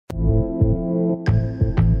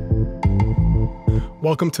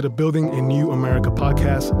Welcome to the Building a New America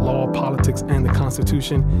podcast, Law, Politics, and the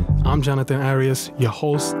Constitution. I'm Jonathan Arias, your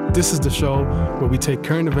host. This is the show where we take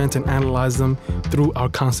current events and analyze them through our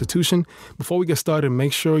Constitution. Before we get started,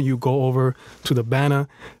 make sure you go over to the banner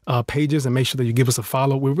pages and make sure that you give us a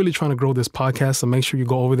follow. We're really trying to grow this podcast, so make sure you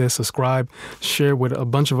go over there, subscribe, share with a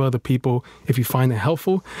bunch of other people if you find it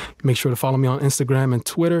helpful. Make sure to follow me on Instagram and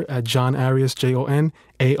Twitter at John Arias, JonArias.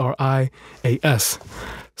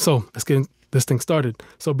 So let's get this thing started.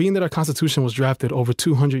 So being that our Constitution was drafted over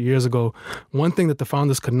 200 years ago, one thing that the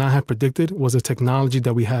founders could not have predicted was the technology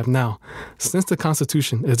that we have now. Since the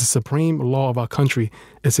Constitution is the supreme law of our country,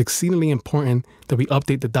 it's exceedingly important that we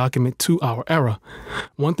update the document to our era.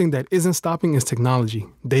 One thing that isn't stopping is technology.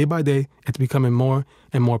 Day by day, it's becoming more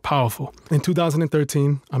and more powerful. In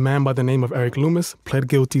 2013, a man by the name of Eric Loomis pled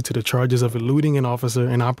guilty to the charges of eluding an officer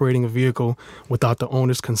and operating a vehicle without the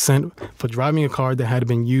owner's consent for driving a car that had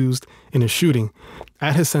been used in a shooting.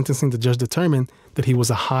 At his sentencing, the judge determined that he was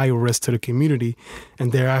a high risk to the community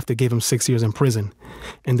and thereafter gave him 6 years in prison.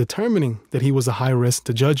 In determining that he was a high risk,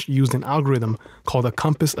 the judge used an algorithm called a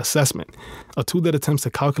COMPAS assessment, a tool that attempts to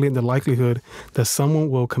calculate the likelihood that someone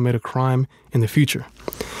will commit a crime in the future.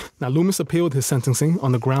 Now, Loomis appealed his sentencing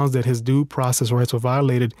on the grounds that his due process rights were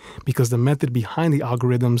violated because the method behind the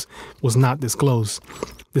algorithms was not disclosed.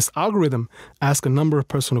 This algorithm asks a number of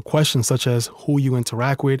personal questions such as who you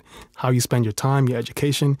interact with, how you spend your time, your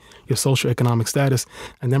education, your socioeconomic status,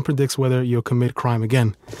 and then predicts whether you'll commit crime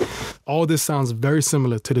again. All this sounds very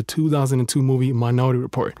similar to the 2002 movie Minority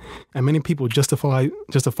Report, and many people,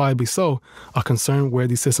 justifiably so, are concerned where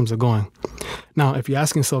these systems are going. Now, if you're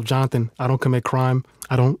asking yourself, Jonathan, I don't commit crime,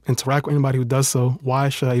 I don't interact with anybody who does so, why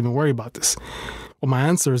should I even worry about this? Well, my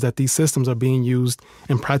answer is that these systems are being used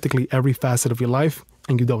in practically every facet of your life,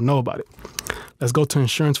 and you don't know about it. Let's go to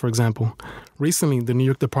insurance, for example. Recently, the New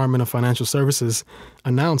York Department of Financial Services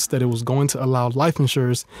announced that it was going to allow life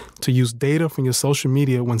insurers to use data from your social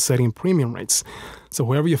media when setting premium rates. So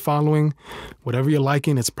whoever you're following, whatever you're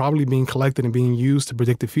liking, it's probably being collected and being used to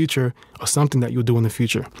predict the future or something that you'll do in the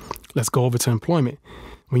future. Let's go over to employment.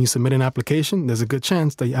 When you submit an application, there's a good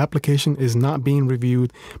chance that your application is not being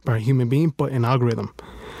reviewed by a human being, but an algorithm.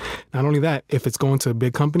 Not only that, if it's going to a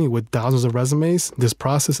big company with thousands of resumes, this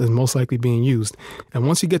process is most likely being used. And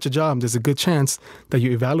once you get your job, there's a good chance that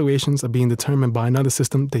your evaluations are being determined by another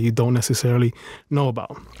system that you don't necessarily know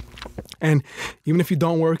about. And even if you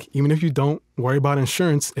don't work, even if you don't worry about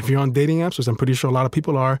insurance, if you're on dating apps, which I'm pretty sure a lot of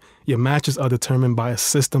people are, your matches are determined by a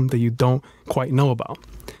system that you don't quite know about.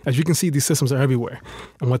 As you can see, these systems are everywhere.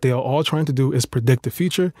 And what they are all trying to do is predict the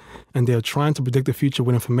future. And they are trying to predict the future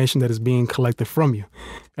with information that is being collected from you.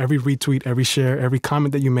 Every retweet, every share, every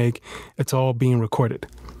comment that you make, it's all being recorded.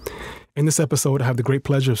 In this episode, I have the great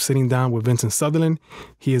pleasure of sitting down with Vincent Southerland.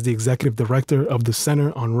 He is the executive director of the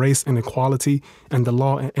Center on Race, Inequality, and the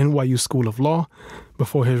Law at NYU School of Law.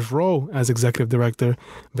 Before his role as executive director,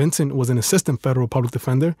 Vincent was an assistant federal public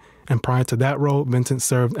defender, and prior to that role, Vincent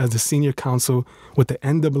served as the senior counsel with the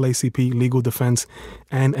NAACP Legal Defense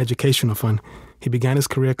and Educational Fund. He began his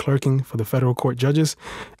career clerking for the federal court judges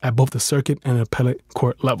at both the circuit and appellate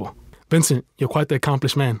court level. Vincent, you're quite the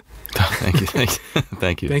accomplished man. Thank you.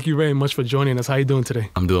 Thank you. Thank you very much for joining us. How are you doing today?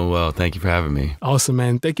 I'm doing well. Thank you for having me. Awesome,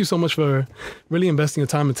 man. Thank you so much for really investing your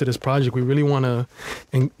time into this project. We really want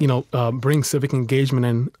to, bring civic engagement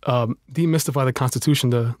and demystify the Constitution,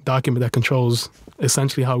 the document that controls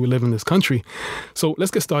essentially how we live in this country. So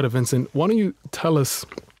let's get started, Vincent. Why don't you tell us,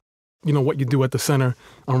 what you do at the Center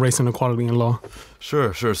on Race, Inequality, and Law?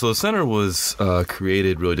 Sure. So the center was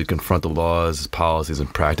created really to confront the laws, policies,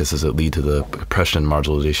 and practices that lead to the oppression and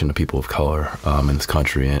marginalization of people of color in this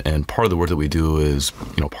country. And part of the work that we do is,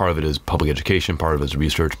 part of it is public education, part of it is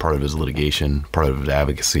research, part of it is litigation, part of it is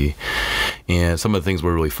advocacy. And some of the things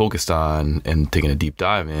we're really focused on and taking a deep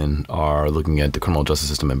dive in are looking at the criminal justice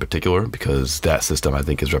system in particular, because that system, I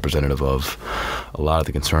think, is representative of a lot of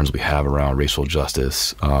the concerns we have around racial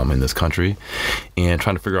justice in this country, and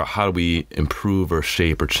trying to figure out how do we improve or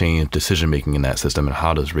shape or change decision-making in that system, and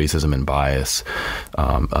how does racism and bias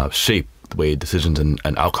shape the way decisions and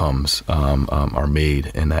outcomes are made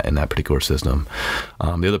in that particular system.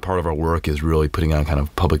 The other part of our work is really putting on kind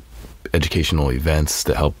of public educational events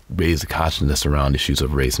that help raise the consciousness around issues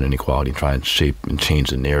of race and inequality and try and shape and change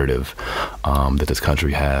the narrative that this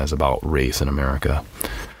country has about race in America.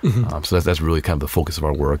 Mm-hmm. So that's really kind of the focus of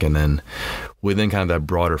our work. And then within kind of that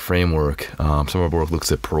broader framework, some of our work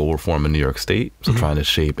looks at parole reform in New York State, so trying to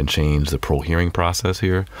shape and change the parole hearing process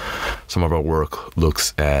here. Some of our work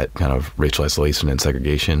looks at kind of racial isolation and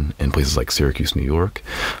segregation in places like Syracuse, New York,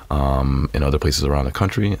 and other places around the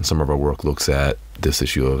country. And some of our work looks at this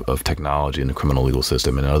issue of technology in the criminal legal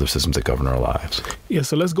system and other systems that govern our lives. Yeah,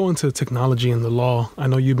 so let's go into technology and the law. I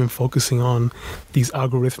know you've been focusing on these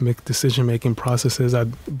algorithmic decision-making processes. I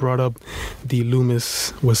brought up the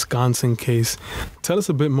Loomis, Wisconsin case. Tell us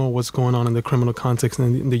a bit more what's going on in the criminal context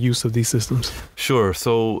and the use of these systems. Sure.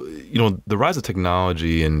 So, the rise of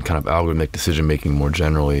technology and kind of algorithmic decision-making more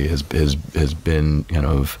generally has been kind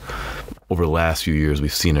of, over the last few years,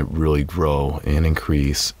 we've seen it really grow and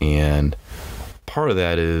increase. And part of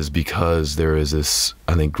that is because there is this,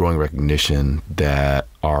 I think, growing recognition that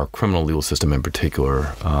our criminal legal system in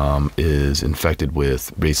particular is infected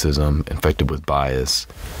with racism, infected with bias.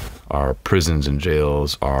 Our prisons and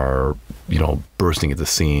jails are, bursting at the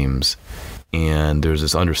seams. And there's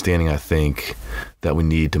this understanding, I think, that we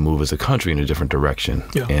need to move as a country in a different direction.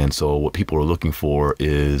 Yeah. And so what people are looking for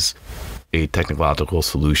is a technological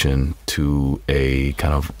solution to a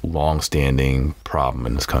kind of long-standing problem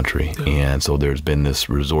in this country. Yeah. And so there's been this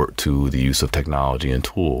resort to the use of technology and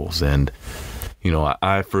tools. And,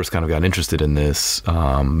 I first kind of got interested in this,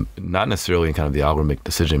 not necessarily in kind of the algorithmic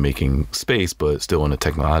decision-making space, but still in the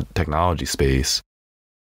technology space.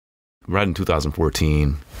 Right in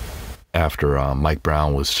 2014, after Mike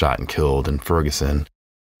Brown was shot and killed in Ferguson,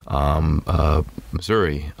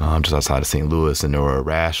 Missouri, just outside of St. Louis, and there were a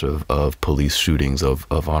rash of police shootings of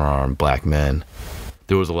unarmed black men.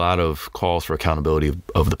 There was a lot of calls for accountability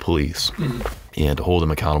of the police and to hold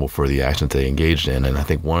them accountable for the actions they engaged in. And I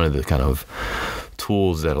think one of the kind of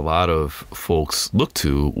tools that a lot of folks looked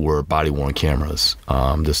to were body-worn cameras.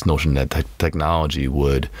 This notion that technology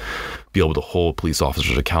would be able to hold police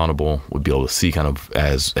officers accountable, would be able to see kind of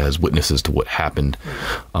as witnesses to what happened,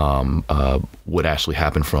 what actually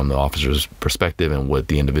happened from the officer's perspective and what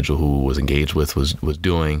the individual who was engaged with was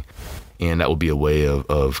doing. And that would be a way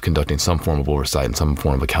of conducting some form of oversight and some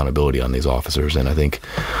form of accountability on these officers. And I think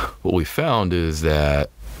what we found is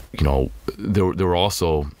that, there were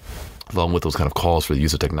also, along with those kind of calls for the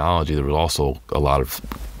use of technology, there was also a lot of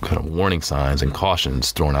kind of warning signs and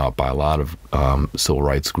cautions thrown out by a lot of civil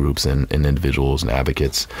rights groups and individuals and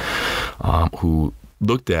advocates who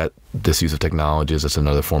looked at this use of technology as just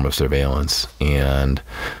another form of surveillance, and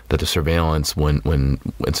that the surveillance, when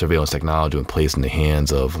surveillance technology, when placed in the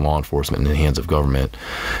hands of law enforcement and in the hands of government,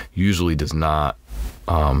 usually does not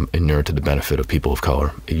inure to the benefit of people of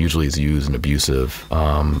color. It usually is used in abusive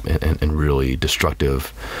and really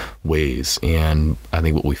destructive ways. And I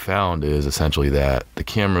think what we found is essentially that the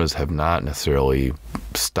cameras have not necessarily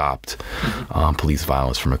stopped police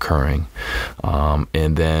violence from occurring.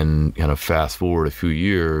 And then kind of fast forward a few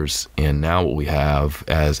years, and now what we have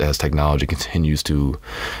as technology continues to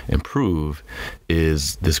improve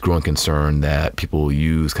is this growing concern that people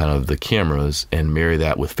use kind of the cameras and marry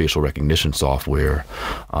that with facial recognition software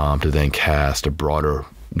to then cast a broader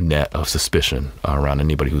net of suspicion around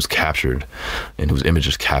anybody who's captured and whose image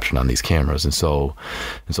is captured on these cameras. And so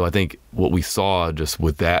I think what we saw just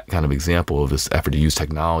with that kind of example of this effort to use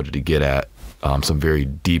technology to get at some very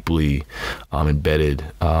deeply embedded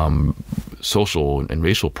social and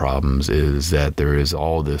racial problems is that there is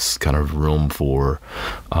all this kind of room for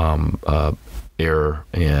error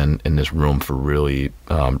and this room for really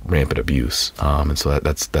rampant abuse. And so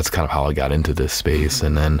that's kind of how I got into this space.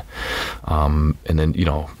 And then I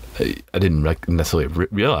didn't necessarily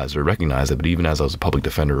realize or recognize it, but even as I was a public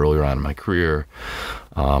defender earlier on in my career,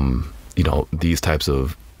 these types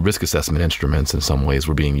of risk assessment instruments in some ways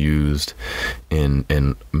were being used in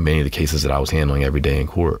many of the cases that I was handling every day in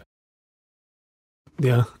court.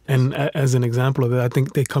 Yeah, and as an example of that, I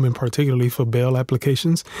think they come in particularly for bail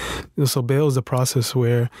applications. So bail is a process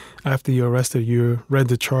where after you're arrested, you read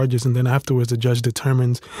the charges, and then afterwards the judge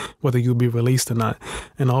determines whether you'll be released or not.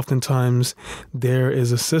 And oftentimes there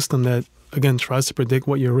is a system that, again, tries to predict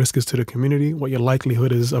what your risk is to the community, what your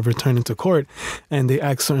likelihood is of returning to court. And they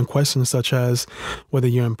ask certain questions such as whether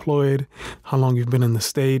you're employed, how long you've been in the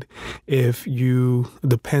state, if you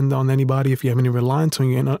depend on anybody, if you have any reliance on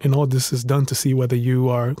you. And all this is done to see whether you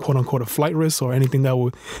are, quote unquote, a flight risk or anything that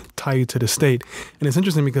will tie you to the state. And it's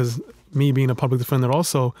interesting because me being a public defender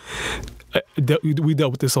also, we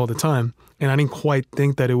dealt with this all the time. And I didn't quite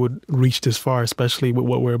think that it would reach this far, especially with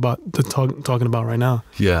what we're about to talking about right now.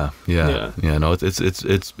 Yeah. No, it's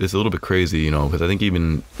a little bit crazy, because I think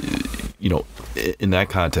even, in that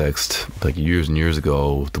context, like years and years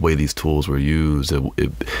ago, the way these tools were used,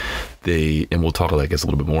 and we'll talk, I guess, a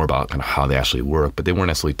little bit more about kind of how they actually work, but they weren't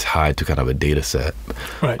necessarily tied to kind of a data set.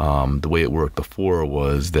 Right. The way it worked before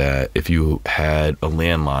was that if you had a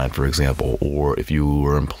landline, for example, or if you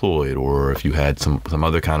were employed, or if you had some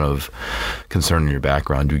other kind of concern in your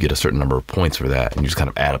background, you get a certain number of points for that, and you just kind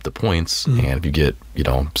of add up the points. And if you get,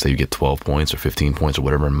 say you get 12 points or 15 points or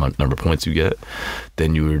whatever number of points you get,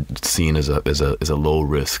 then you're seen as a low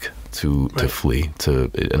risk to flee,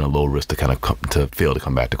 and a low risk to kind of to fail to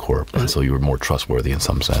come back to court. And so you were more trustworthy in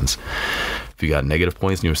some sense. If you got negative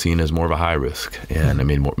points, and you were seen as more of a high risk, and it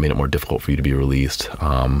made it more difficult for you to be released,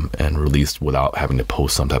 and released without having to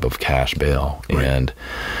post some type of cash bail. Right. And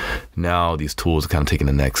now these tools are kind of taking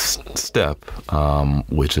the next step,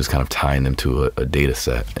 which is kind of tying them to a data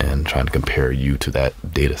set and trying to compare you to that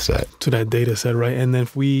data set. Right. And then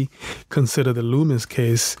if we consider the Loomis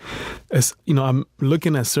case, as I'm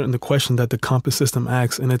looking at the question that the COMPAS system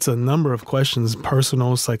asks, and it's a number of questions: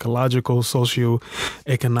 personal, psychological,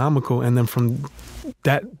 socio-economical, and then from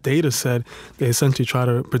that data set, they essentially try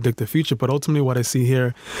to predict the future. But ultimately what I see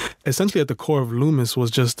here, essentially at the core of Loomis,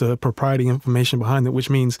 was just the propriety information behind it, which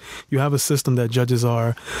means you have a system that judges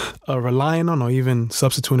are relying on or even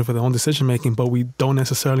substituting for their own decision-making, but we don't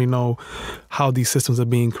necessarily know how these systems are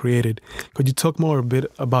being created. Could you talk more a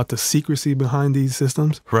bit about the secrecy behind these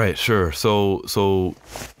systems? Right, sure. So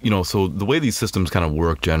the way these systems kind of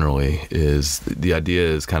work generally is the idea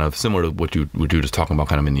is kind of similar to what you were just talking about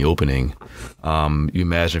kind of in the opening. You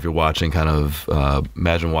imagine if you're watching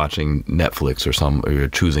imagine watching Netflix or you're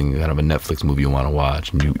choosing kind of a Netflix movie you want to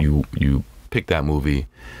watch, and you pick that movie,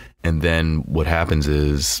 and then what happens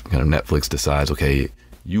is kind of Netflix decides, okay,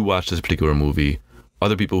 you watch this particular movie,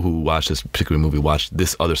 other people who watch this particular movie watch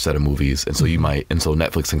this other set of movies, and so so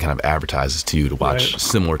Netflix can kind of advertises to you to watch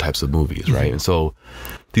similar types of movies, right? And so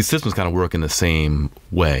these systems kind of work in the same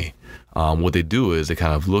way. What they do is they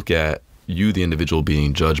kind of look at you, the individual,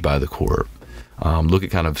 being judged by the court, look at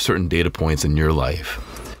kind of certain data points in your life,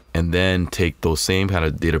 and then take those same kind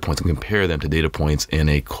of data points and compare them to data points in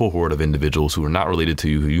a cohort of individuals who are not related to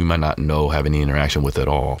you, who you might not know, have any interaction with at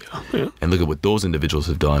all, and look at what those individuals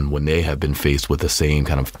have done when they have been faced with the same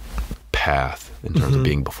kind of path in terms of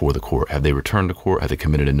being before the court. Have they returned to court? Have they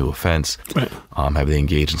committed a new offense? Right. Have they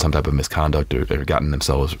engaged in some type of misconduct or gotten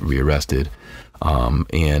themselves rearrested?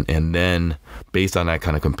 And then based on that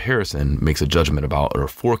kind of comparison, makes a judgment about or a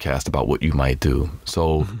forecast about what you might do.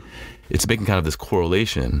 So it's making kind of this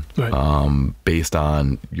correlation based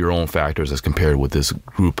on your own factors as compared with this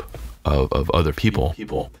group of other people.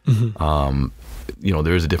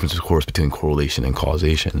 There is a difference, of course, between correlation and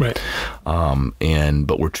causation. Right.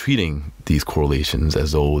 But we're treating these correlations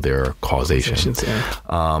as though they're causation.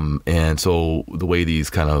 And so the way these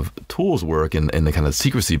kind of tools work and the kind of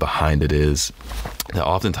secrecy behind it is that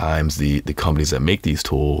oftentimes the companies that make these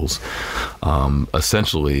tools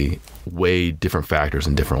essentially weigh different factors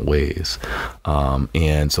in different ways.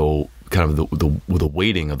 And so kind of the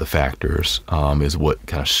weighting of the factors is what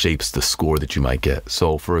kind of shapes the score that you might get.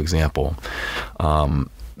 So, for example,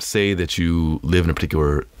 say that you live in a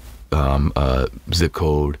particular zip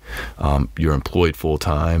code, you're employed full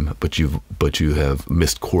time, but you have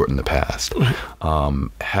missed court in the past.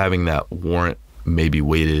 Having that warrant may be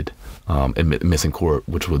weighted, and missing court,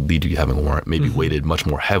 which would lead you to having a warrant, may be weighted much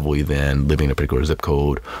more heavily than living in a particular zip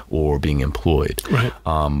code or being employed. Right.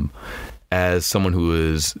 As someone who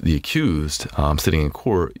is the accused, sitting in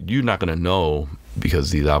court, you're not going to know,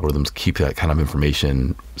 because these algorithms keep that kind of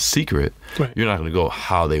information secret. Right. You're not going to go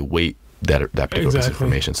how they weight that particular piece of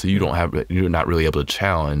information. So you're not really able to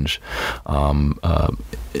challenge, and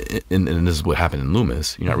this is what happened in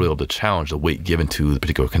Loomis, you're not really able to challenge the weight given to the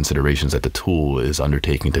particular considerations that the tool is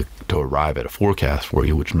undertaking to arrive at a forecast for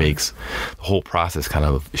you, which makes the whole process kind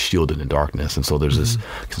of shielded in darkness. And so there's this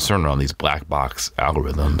concern around these black box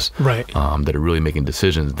algorithms that are really making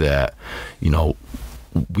decisions that,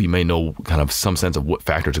 we may know kind of some sense of what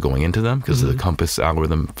factors are going into them, because the COMPAS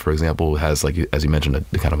algorithm, for example, has, like, as you mentioned, a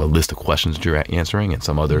kind of a list of questions that you're answering and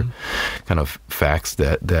some other kind of facts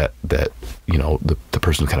that the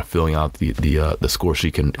person kind of filling out the score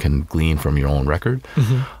sheet can glean from your own record.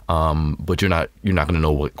 But you're not going to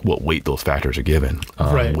know what weight those factors are given,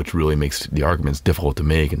 which really makes the arguments difficult to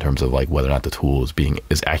make in terms of like whether or not the tool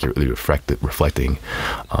is accurately reflecting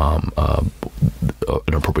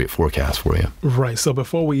an appropriate forecast for you. Right. So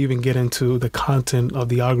before we even get into the content of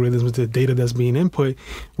the algorithms, the data that's being input,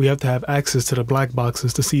 we have to have access to the black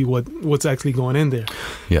boxes to see what's actually going in there.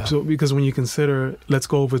 Yeah. So because when you consider, let's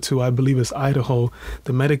go over to, I believe it's Idaho,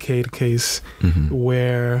 the Medicaid case,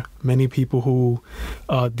 where many people who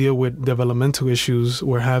deal with developmental issues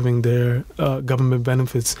were having their government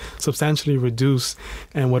benefits substantially reduced,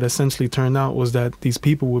 and what essentially turned out was that these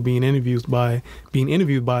people were being interviewed by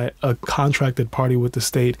a contracted party with the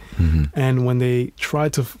state, and when they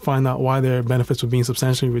tried to find out why their benefits were being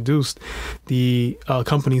substantially reduced, the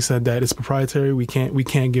company said that it's proprietary. We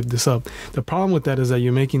can't give this up. The problem with that is that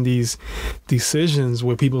you're making these decisions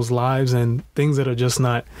with people's lives and things that are just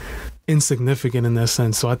not insignificant in that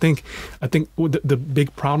sense. So I think the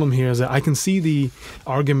big problem here is that I can see the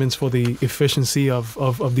arguments for the efficiency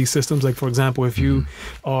of these systems. Like, for example, if you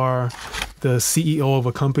are the CEO of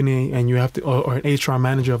a company and you have to, or an HR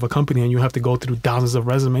manager of a company, and you have to go through thousands of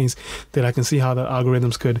resumes, then I can see how the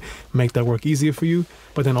algorithms could make that work easier for you.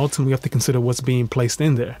 But then ultimately we have to consider what's being placed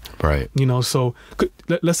in there. Right. So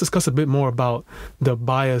let's discuss a bit more about the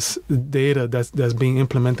bias data that's being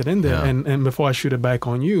implemented in there. Yeah. And before I shoot it back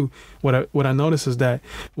on you, what I notice is that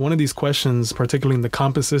one of these questions, particularly in the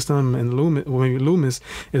COMPAS system and Loomis,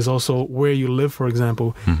 is also where you live, for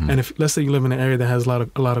example. And if, let's say, you live in an area that has a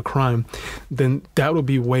lot of crime, then that will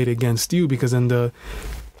be weighed against you, because then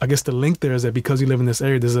I guess the link there is that because you live in this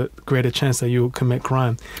area, there's a greater chance that you'll commit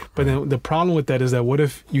crime. But then the problem with that is that what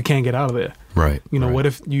if you can't get out of there? Right. What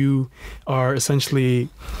if you are essentially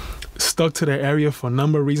stuck to that area for a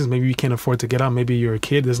number of reasons? Maybe you can't afford to get out. Maybe you're a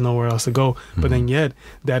kid, there's nowhere else to go. But then yet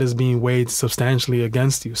that is being weighed substantially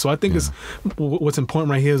against you. So I think what's important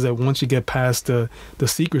right here is that once you get past the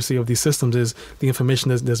secrecy of these systems is the information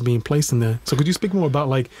that's being placed in there. So could you speak more about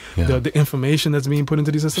the information that's being put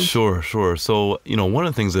into these systems? Sure. So, one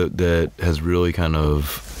of the things that has really kind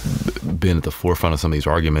of been at the forefront of some of these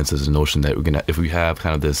arguments is the notion that if we have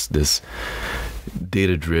kind of this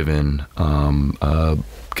data-driven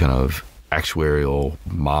kind of actuarial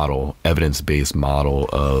model, evidence-based model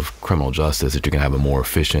of criminal justice, that you can have a more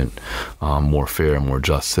efficient, more fair, and more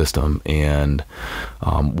just system. And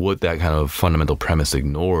what that kind of fundamental premise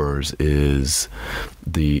ignores is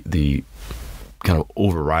the kind of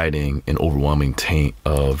overriding and overwhelming taint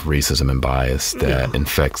of racism and bias that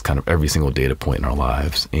infects kind of every single data point in our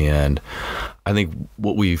lives. And I think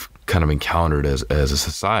what we've kind of encountered as a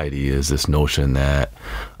society is this notion that,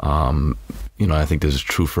 I think this is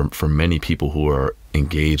true for many people who are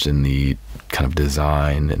engaged in the kind of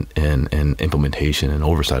design and implementation and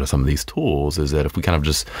oversight of some of these tools, is that if we kind of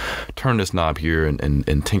just turn this knob here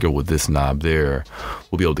and tinker with this knob there,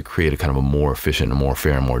 we'll be able to create a kind of a more efficient and more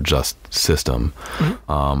fair and more just system.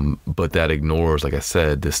 But that ignores, like I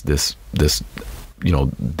said, this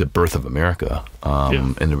the birth of America.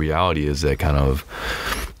 And the reality is that kind of,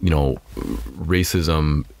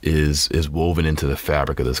 racism is woven into the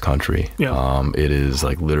fabric of this country. It is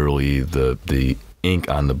like literally the ink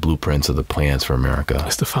on the blueprints of the plans for America.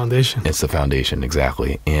 It's the foundation. It's the foundation,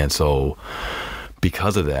 exactly. And so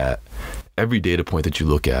because of that, every data point that you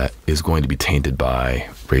look at is going to be tainted by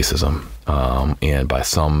racism and by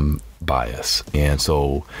some bias. And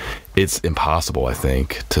so it's impossible, I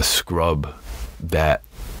think, to scrub that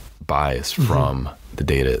bias from the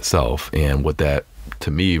data itself. And what that, to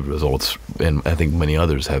me, results, and I think many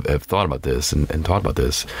others have thought about this and talked about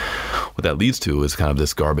this, what that leads to is kind of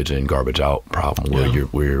this garbage in, garbage out problem,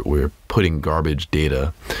 where we're putting garbage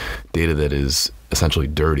data that is essentially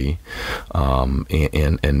dirty,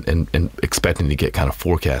 and expecting to get kind of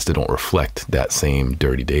forecasts that don't reflect that same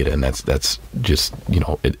dirty data. And that's just,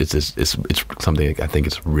 it's something I think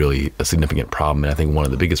is really a significant problem. And I think one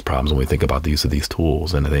of the biggest problems when we think about the use of these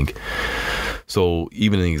tools. And I think, so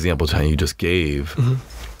even in the example you just gave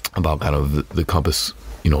about kind of the COMPAS,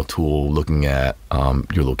 tool looking at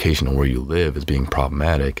your location and where you live as being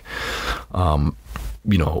problematic,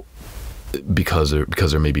 because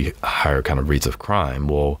there may be higher kind of rates of crime.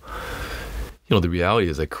 Well, the reality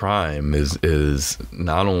is that crime is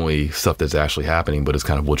not only stuff that's actually happening, but it's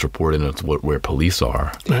kind of what's reported and it's where police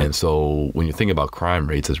are. Right. And so when you think about crime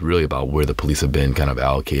rates, it's really about where the police have been kind of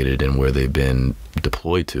allocated and where they've been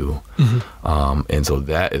deployed to. And so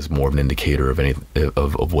that is more of an indicator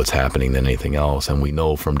of what's happening than anything else. And we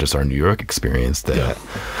know from just our New York experience that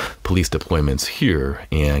police deployments here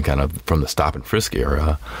and kind of from the stop and frisk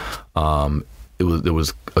era, there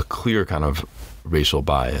was a clear kind of racial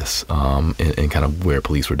bias in kind of where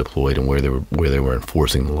police were deployed and where they were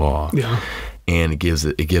enforcing the law. And it gives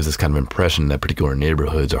this kind of impression that particular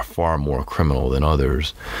neighborhoods are far more criminal than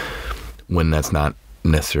others, when that's not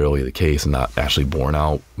necessarily the case and not actually borne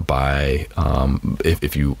out by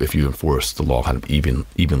if you enforce the law kind of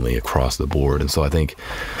evenly across the board. And so I think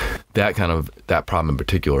that problem in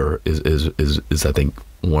particular is I think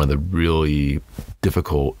one of the really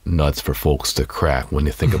difficult nuts for folks to crack when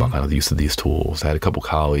they think about kind of the use of these tools. I had a couple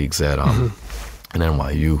colleagues at at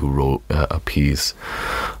NYU who wrote a piece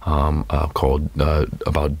called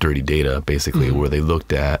about dirty data, basically, where they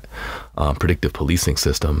looked at predictive policing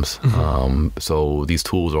systems. So these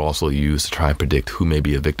tools are also used to try and predict who may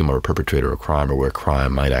be a victim or a perpetrator of crime, or where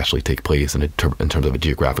crime might actually take place in terms of a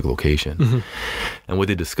geographic location. And what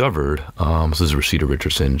they discovered, so this is Rashida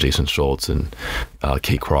Richardson, Jason Schultz, and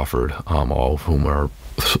Kate Crawford, all of whom are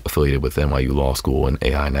affiliated with NYU Law School and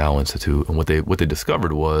AI Now Institute. And what they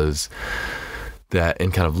discovered was that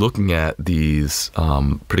in kind of looking at these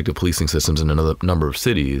predictive policing systems in another number of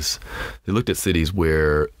cities, they looked at cities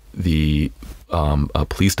where the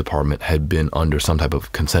police department had been under some type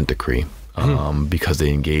of consent decree because they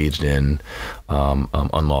engaged in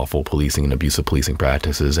unlawful policing and abusive policing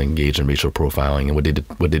practices, engaged in racial profiling. And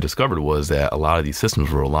what they discovered was that a lot of these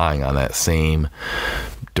systems were relying on that same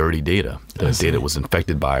dirty data. The data was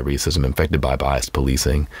infected by racism, infected by biased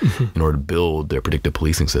policing in order to build their predictive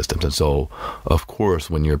policing systems. And so, of course,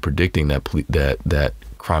 when you're predicting that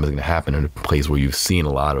crime is going to happen in a place where you've seen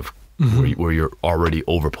a lot of where you're already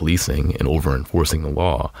over policing and over enforcing the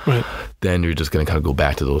law, then you're just going to kind of go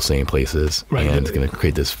back to those same places, and it's going to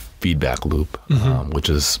create this feedback loop, which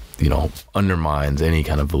is, undermines any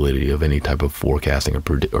kind of validity of any type of forecasting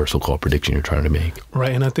or so-called prediction you're trying to make.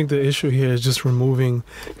 Right, and I think the issue here is just removing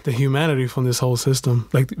the humanity from this whole system,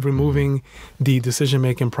 like removing the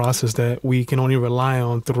decision-making process that we can only rely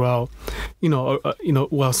on throughout,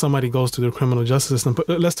 while somebody goes through the criminal justice system. But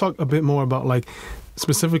let's talk a bit more about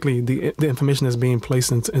specifically the information that's being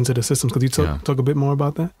placed into the systems. Could you talk a bit more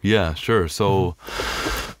about that? Yeah, sure. So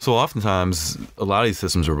oftentimes a lot of these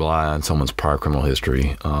systems rely on someone's prior criminal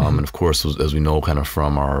history. And of course, as we know kind of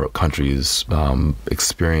from our country's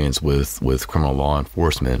experience with criminal law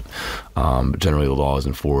enforcement, generally the law is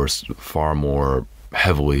enforced far more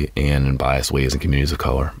heavily and in biased ways in communities of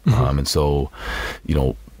color. And so,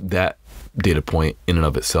 that data point in and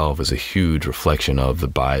of itself is a huge reflection of the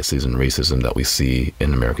biases and racism that we see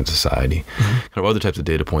in American society. Kind of other types of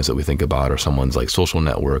data points that we think about are someone's social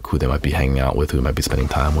network, who they might be hanging out with, who they might be spending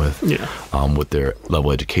time with, what their level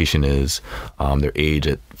of education is, their age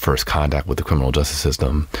at first contact with the criminal justice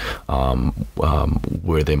system,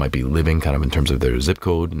 where they might be living kind of in terms of their zip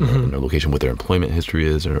code and their location, what their employment history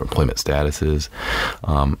is or employment status is.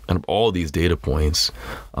 And all these data points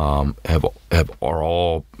are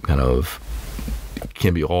all kind of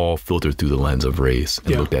can be all filtered through the lens of race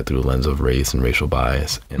and looked at through the lens of race and racial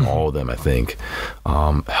bias. And all of them, I think,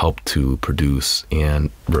 help to produce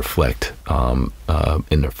and reflect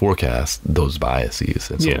in their forecast those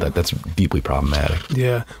biases. And so that's deeply problematic.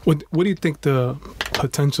 Yeah. What do you think the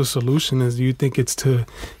potential solution is? Do you think it's to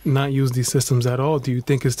not use these systems at all? Do you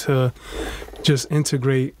think it's to just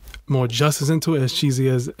integrate more justice into it? As cheesy,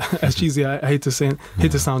 I hate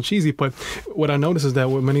to sound cheesy, but what I notice is that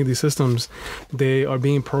with many of these systems, they are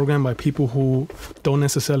being programmed by people who don't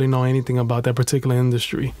necessarily know anything about that particular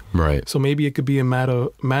industry. Right. So maybe it could be a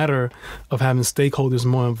matter of having stakeholders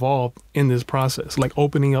more involved in this process, like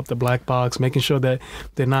opening up the black box, making sure that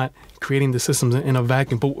they're not creating the systems in a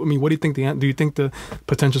vacuum. But I mean, what do you think do you think the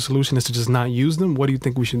potential solution is to just not use them? What do you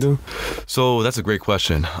think we should do? So that's a great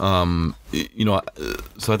question.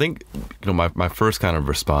 So I think, my first kind of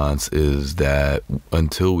response is that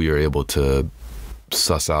until we are able to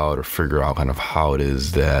suss out or figure out kind of how it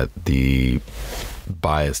is that the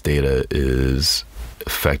biased data is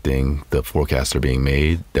affecting the forecasts that are being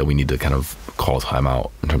made, that we need to kind of call time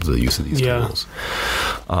out in terms of the use of these tools.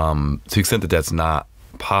 To the extent that that's not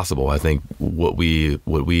possible, I think what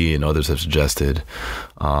we and others have suggested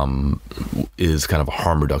is kind of a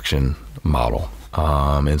harm reduction model.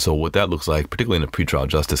 And so what that looks like, particularly in a pretrial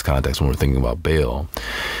justice context when we're thinking about bail,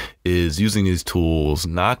 is using these tools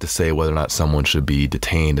not to say whether or not someone should be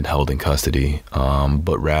detained and held in custody,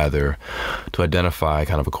 but rather to identify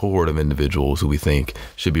kind of a cohort of individuals who we think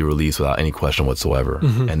should be released without any question whatsoever.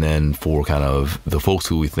 And then for kind of the folks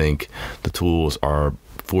who we think the tools are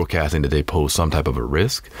forecasting that they pose some type of a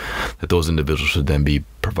risk, that those individuals should then be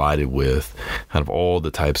provided with kind of all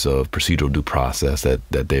the types of procedural due process that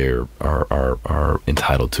they are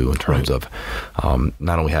entitled to in terms of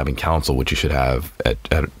not only having counsel, which you should have at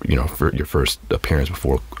for your first appearance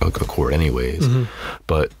before a court anyways,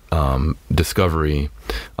 but discovery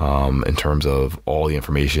in terms of all the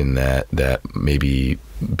information that maybe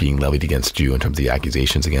being levied against you in terms of the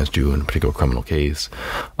accusations against you in a particular criminal case,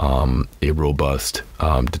 a robust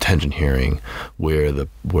detention hearing where the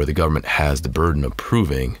government has the burden of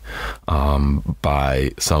proving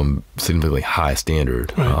by some significantly high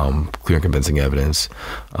standard, right. Clear and convincing evidence,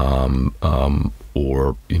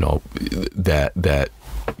 or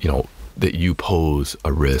that you pose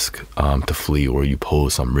a risk to flee, or you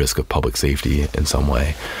pose some risk of public safety in some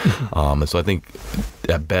way. And so I think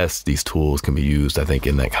at best these tools can be used, I think,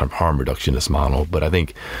 in that kind of harm reductionist model. But I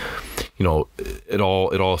think, at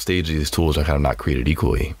all stages, these tools are kind of not created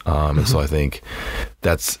equally. And so I think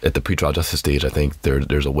that's at the pretrial justice stage. I think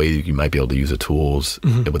there's a way you might be able to use the tools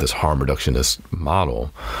with this harm reductionist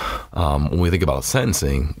model. When we think about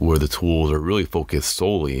sentencing, where the tools are really focused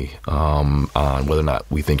solely on whether or not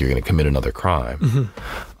we think you're going to commit another crime,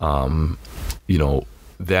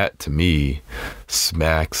 that to me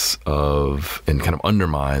smacks of and kind of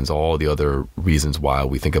undermines all the other reasons why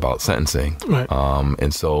we think about sentencing. Right.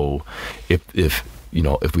 And so if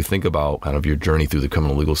we think about kind of your journey through the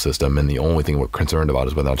criminal legal system, and the only thing we're concerned about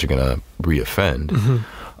is whether or not you're going to reoffend,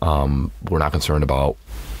 we're not concerned about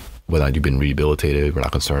whether or not you've been rehabilitated. We're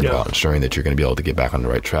not concerned about ensuring that you're going to be able to get back on the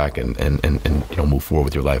right track and move forward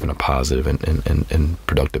with your life in a positive and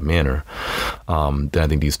productive manner. Then I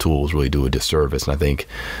think these tools really do a disservice. And I think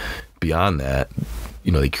beyond that,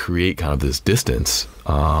 they create kind of this distance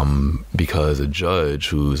because a judge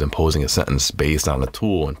who's imposing a sentence based on a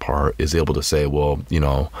tool in part is able to say, well,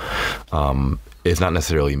 it's not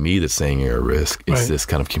necessarily me that's saying you're at risk. It's this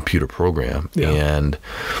kind of computer program. And,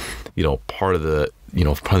 part of the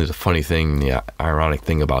probably the funny thing, the ironic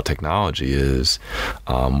thing about technology is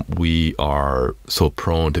we are so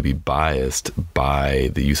prone to be biased by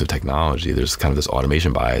the use of technology. There's kind of this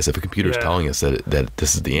automation bias. If a computer is telling us that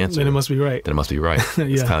this is the answer, then it must be right. Then it must be right.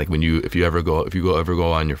 It's kind of like when if you ever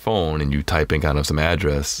go on your phone and you type in kind of some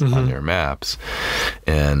address on your maps,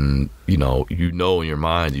 and in your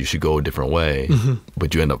mind you should go a different way,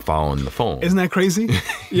 but you end up following the phone. Isn't that crazy?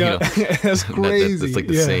 That's crazy. It's like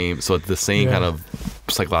the same. So it's the same kind of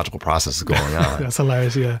psychological process is going on. That's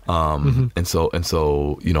hilarious. And so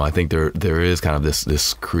I think there is kind of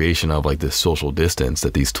this creation of like this social distance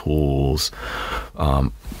that these tools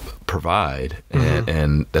provide,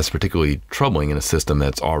 and that's particularly troubling in a system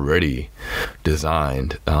that's already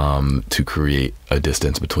designed to create a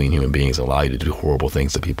distance between human beings and allow you to do horrible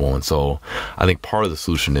things to people. And so I think part of the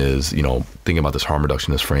solution is, thinking about this harm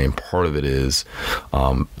reductionist frame, part of it is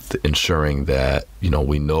ensuring that,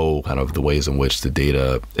 we know kind of the ways in which the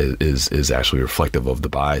data is actually reflective of the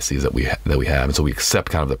biases that we have. And so we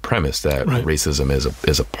accept kind of the premise that racism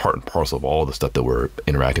is a part and parcel of all the stuff that we're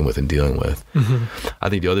interacting with and dealing with. I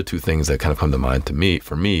think the other two things that kind of come to mind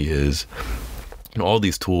for me is, all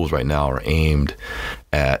these tools right now are aimed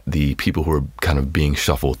at the people who are kind of being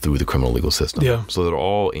shuffled through the criminal legal system. So they're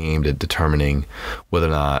all aimed at determining whether or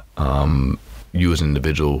not you as an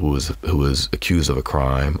individual who is accused of a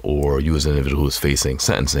crime, or you as an individual who is facing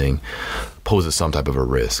sentencing, poses some type of a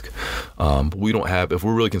risk. But we don't have, if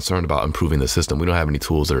we're really concerned about improving the system, we don't have any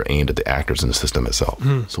tools that are aimed at the actors in the system itself.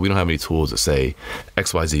 So we don't have any tools that say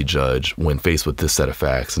XYZ judge, when faced with this set of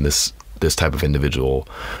facts and this type of individual,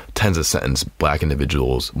 tends to sentence black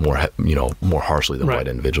individuals more harshly than white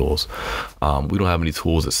individuals. We don't have any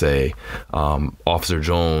tools that say Officer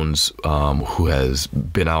Jones, who has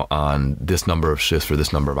been out on this number of shifts for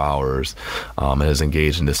this number of hours and has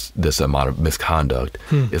engaged in this amount of misconduct,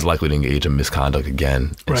 is likely to engage in misconduct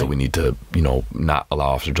again. And so we need to, not allow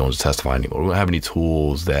Officer Jones to testify anymore. We don't have any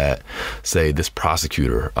tools that say this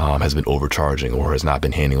prosecutor has been overcharging or has not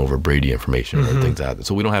been handing over Brady information or things like that.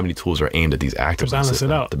 So we don't have any tools that are aimed at these actors to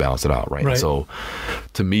balance it out, right? And so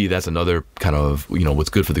to me, that's another kind of, what's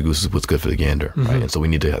good for the goose is what's good for the gander, right? And so we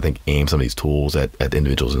need to, I think, aim some of these tools at the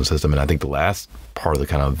individuals in the system. And I think the last part of the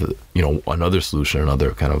kind of, another solution,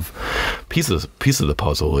 another kind of piece of the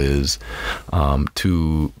puzzle is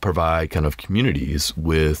to provide kind of communities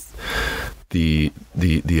with the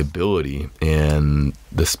ability and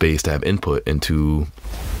the space to have input into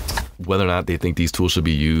whether or not they think these tools should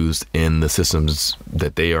be used in the systems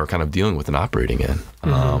that they are kind of dealing with and operating in.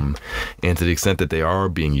 And to the extent that they are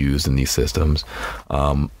being used in these systems,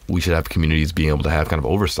 we should have communities being able to have kind of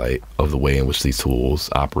oversight of the way in which these tools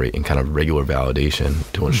operate and kind of regular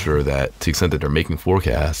validation to ensure that, to the extent that they're making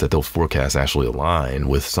forecasts, that those forecasts actually align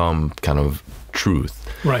with some kind of truth,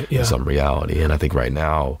 and some reality. And I think right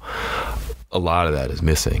now, a lot of that is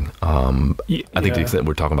missing. I think to the extent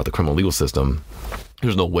we're talking about the criminal legal system,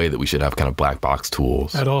 there's no way that we should have kind of black box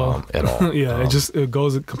tools at all. Yeah, it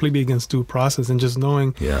goes completely against due process, and just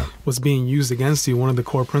knowing what's being used against you. One of the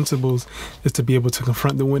core principles is to be able to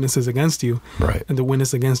confront the witnesses against you. Right. And the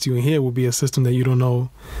witness against you in here will be a system that you don't know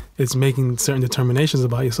is making certain determinations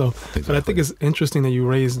about yourself. Exactly. But I think it's interesting that you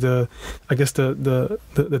raised the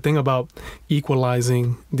thing about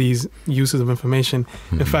equalizing these uses of information.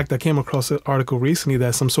 In fact, I came across an article recently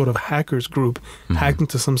that some sort of hackers group hacked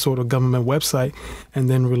into some sort of government website and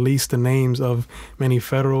then released the names of many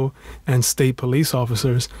federal and state police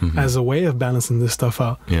officers as a way of balancing this stuff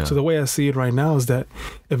out. Yeah. So the way I see it right now is that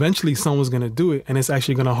eventually someone's going to do it, and it's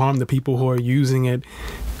actually going to harm the people who are using it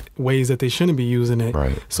ways that they shouldn't be using it.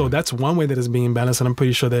 Right. So that's one way that it's being balanced, and I'm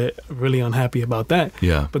pretty sure they're really unhappy about that.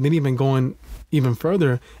 Yeah. But then even going even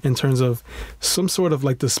further in terms of some sort of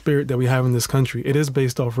like the spirit that we have in this country, it is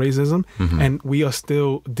based off racism, and we are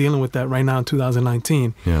still dealing with that right now in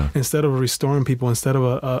 2019. Yeah. Instead of restoring people, instead of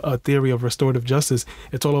a theory of restorative justice,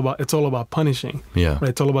 it's all about punishing. Yeah. Right.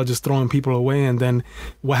 It's all about just throwing people away, and then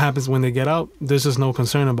what happens when they get out? There's just no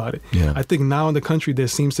concern about it. Yeah. I think now in the country there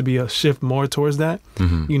seems to be a shift more towards that.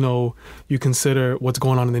 You know, you consider what's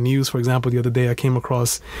going on in the news. For example, the other day I came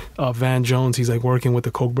across Van Jones. He's like working with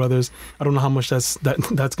the Koch brothers. I don't know how much that's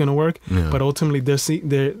going to work, but ultimately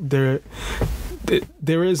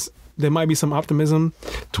there might be some optimism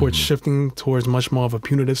towards shifting towards much more of a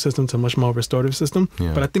punitive system to much more of a restorative system.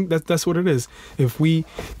 Yeah. But I think that's what it is.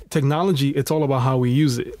 Technology, it's all about how we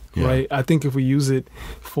use it, right? I think if we use it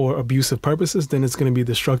for abusive purposes, then it's going to be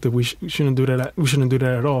destructive. We shouldn't do that. We shouldn't do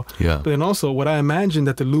that at all. Yeah. But then also, what I imagine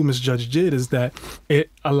that the Loomis judge did is that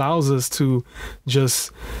it allows us to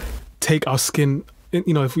just take our skin.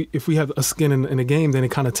 You know, if we have a skin in a game, then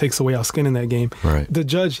it kind of takes away our skin in that game. Right. The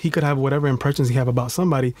judge, he could have whatever impressions he have about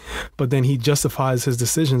somebody, but then he justifies his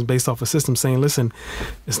decisions based off a system, saying, "Listen,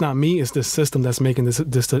 it's not me; it's the system that's making this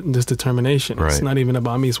determination. Right. It's not even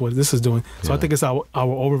about me; it's what this is doing." So I think it's our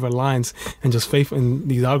over reliance and just faith in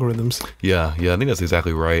these algorithms. Yeah, I think that's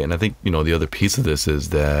exactly right. And I think the other piece of this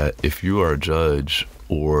is that if you are a judge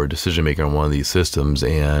or decision maker on one of these systems,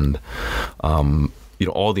 and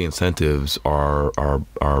all the incentives are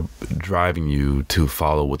driving you to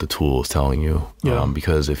follow what the tool is telling you. Yeah.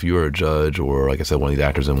 Because if you're a judge or, like I said, one of these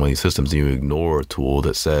actors in one of these systems, and you ignore a tool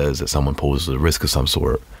that says that someone poses a risk of some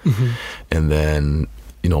sort, and then,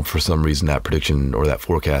 for some reason that prediction or that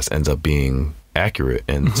forecast ends up being accurate,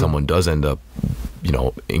 and someone does end up,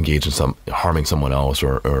 engage in harming someone else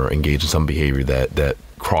or engage in some behavior that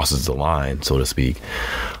crosses the line, so to speak,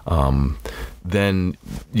 then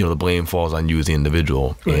the blame falls on you as the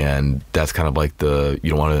individual, and that's kind of like you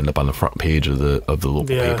don't want to end up on the front page of the local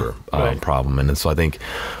paper problem. And so I think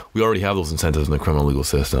we already have those incentives in the criminal legal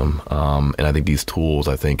system, and I think these tools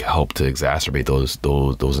help to exacerbate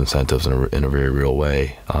those incentives in a very real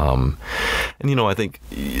way. And I think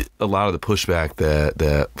a lot of the pushback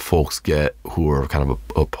that folks get who are kind of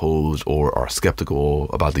opposed or are skeptical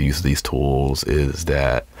about the use of these tools is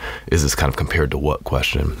this kind of compared to what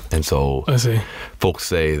question? And so I see. Folks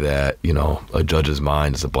say that a judge's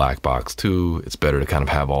mind is a black box too. It's better to kind of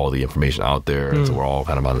have all the information out there, and so we're all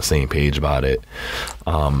kind of on the same page about it.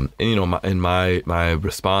 And my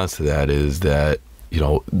response to that is that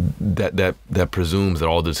that presumes that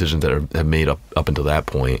all the decisions that have made up until that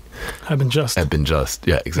point have been just.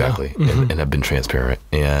 Yeah, exactly, and have been transparent.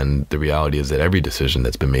 And the reality is that every decision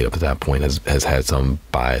that's been made up to that point has had some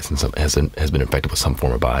bias and has been infected with some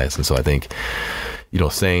form of bias. And so I think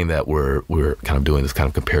saying that we're kind of doing this kind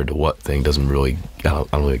of compared to what thing doesn't really I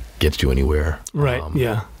don't really get you anywhere. Right.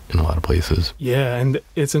 In a lot of places. Yeah, and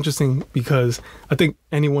it's interesting because I think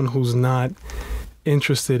anyone who's not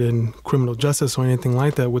interested in criminal justice or anything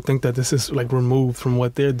like that would think that this is like removed from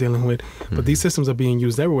what they're dealing with. But these systems are being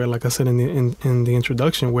used everywhere, like I said in the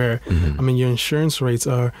introduction, where I mean, your insurance rates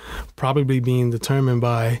are probably being determined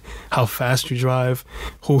by how fast you drive,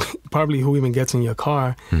 who even gets in your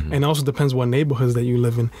car, and also depends what neighborhoods that you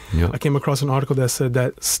live in. I came across an article that said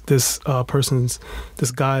that this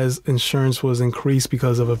guy's insurance was increased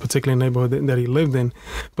because of a particular neighborhood that he lived in,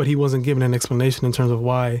 but he wasn't given an explanation in terms of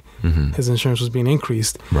why his insurance was being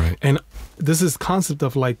increased. Right. And this is concept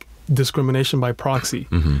of like discrimination by proxy,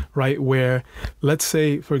 right? Where let's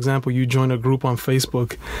say, for example, you join a group on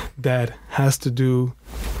Facebook that has to do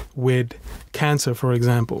with cancer, for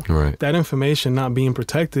example. Right. That information not being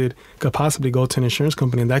protected could possibly go to an insurance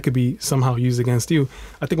company, and that could be somehow used against you.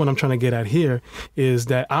 I think what I'm trying to get at here is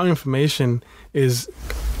that our information is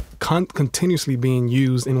continuously being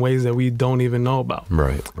used in ways that we don't even know about.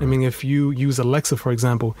 Right. I mean, if you use Alexa, for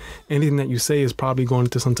example, anything that you say is probably going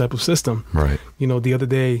into some type of system. Right. You know, not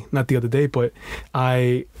the other day, but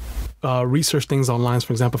I research things online.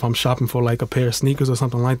 For example, if I'm shopping for like a pair of sneakers or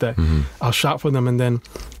something like that, I'll shop for them, and then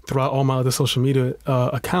throughout all my other social media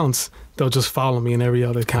accounts, they'll just follow me in every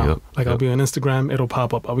other account. I'll be on Instagram, it'll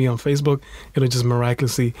pop up. I'll be on Facebook, it'll just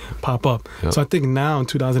miraculously pop up. So I think now in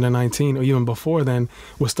 2019, or even before then,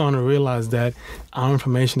 we're starting to realize that our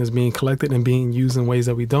information is being collected and being used in ways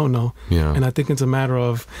that we don't know. And I think it's a matter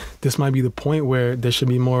of, this might be the point where there should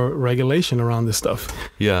be more regulation around this stuff.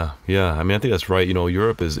 Yeah. I mean, I think that's right. You know,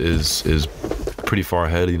 Europe is pretty far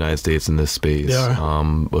ahead of the United States in this space. They are.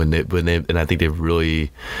 And I think they've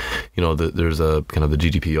really, you know, there's a kind of the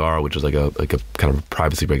GDPR, which is like a kind of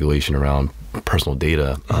privacy regulation around personal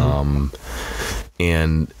data,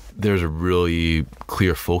 and there's a really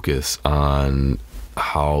clear focus on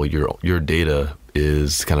how your data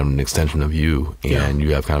is kind of an extension of you, and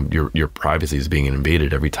you have kind of your privacy is being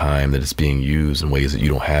invaded every time that it's being used in ways that you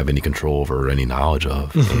don't have any control over or any knowledge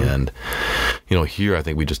of. And you know, here I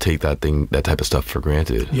think we just take that type of stuff for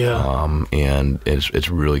granted. And it's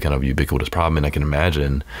really kind of a ubiquitous problem. And I can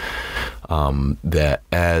imagine that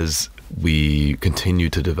as we continue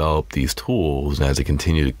to develop these tools, and as they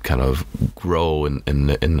continue to kind of grow in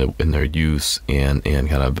their use and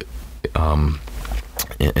kind of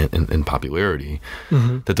in popularity,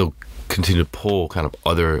 that they'll continue to pull kind of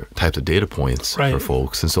other types of data points for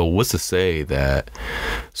folks. And so what's to say that,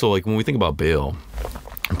 so like when we think about bail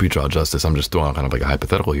and pretrial justice, I'm just throwing out kind of like a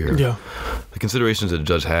hypothetical here. The considerations that a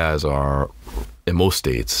judge has are, in most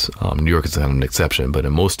states, New York is kind of an exception, but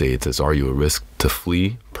in most states, it's, are you a risk to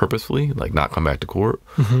flee purposefully, like not come back to court,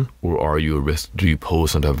 or are you a risk, do you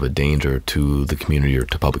pose some type of a danger to the community or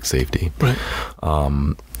to public safety?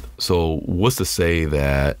 So what's to say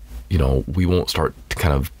that, you know, we won't start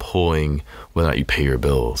kind of pulling whether or not you pay your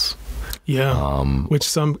bills? Which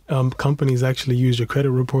some companies actually use your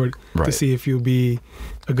credit report to see if you'll be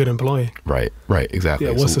a good employee. Right, exactly.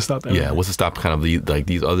 What's to stop that? What's to stop kind of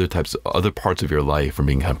these other parts of your life from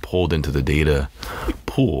being kind of pulled into the data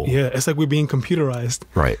pool? It's like we're being computerized.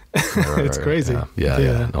 It's crazy.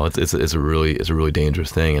 No, it's a really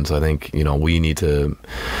dangerous thing. And so I think, you know, we need to,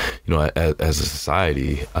 you know, as a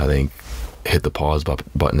society, I think, hit the pause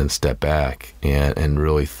button and step back and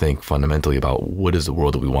really think fundamentally about what is the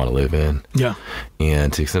world that we want to live in.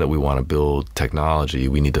 And to the extent that we want to build technology,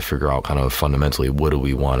 we need to figure out kind of fundamentally what do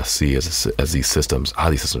we want to see as these systems, how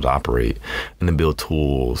these systems operate, and then build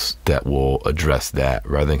tools that will address that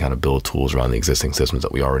rather than kind of build tools around the existing systems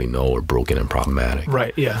that we already know are broken and problematic.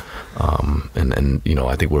 And you know,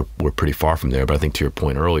 I think we're pretty far from there, but I think to your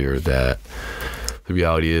point earlier that the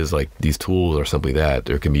reality is, like, these tools are simply that.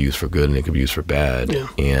 They can be used for good and they can be used for bad.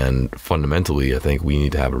 And fundamentally, I think we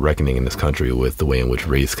need to have a reckoning in this country with the way in which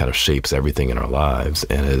race kind of shapes everything in our lives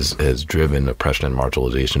and has driven oppression and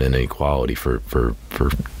marginalization and inequality for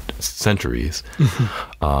centuries.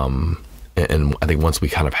 And I think once we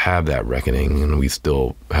kind of have that reckoning, and we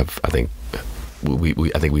still have, I think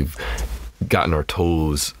we've gotten our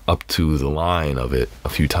toes up to the line of it a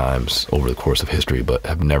few times over the course of history, but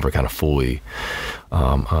have never kind of fully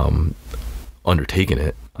undertaken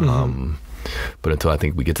it. But until I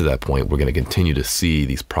think we get to that point, we're going to continue to see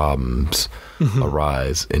these problems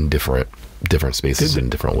arise in different spaces in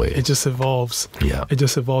different ways. It just evolves. It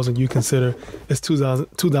just evolves, and you consider it's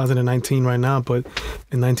 2019 right now, but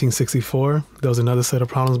in 1964 there was another set of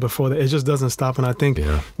problems before that. It just doesn't stop, and I think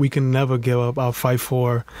we can never give up our fight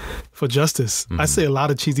for justice. I say a lot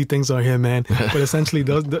of cheesy things out here, man, but essentially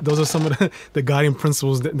those are some of the guiding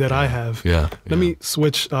principles that I have. Let me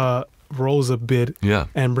switch roles a bit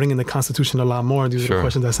and bring in the Constitution a lot more. These are the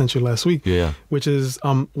questions I sent you last week, which is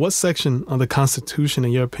what section of the Constitution,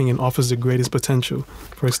 in your opinion, offers the greatest potential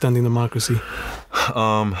for extending democracy?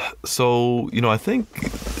 So, you know, I think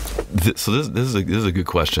this is a good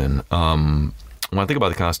question. When I think about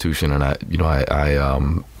the Constitution, and I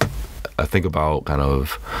think about kind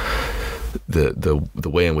of the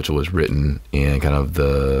way in which it was written and kind of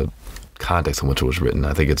the context in which it was written.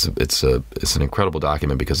 I think it's an incredible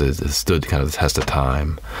document because it stood kind of the test of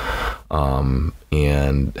time, and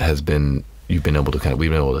we've been able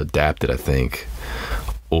to adapt it, I think,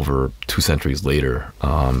 over 2 centuries later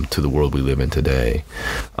to the world we live in today.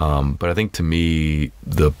 But I think to me,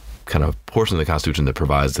 the kind of portion of the Constitution that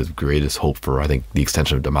provides the greatest hope for, I think, the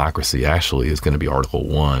extension of democracy actually is going to be Article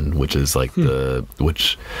 1, which is like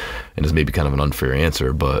and it's maybe kind of an unfair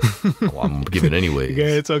answer, but I'm giving it anyway. Yeah,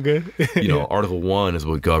 it's all good. Article 1 is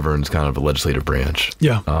what governs kind of the legislative branch.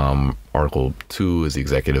 Yeah. Article 2 is the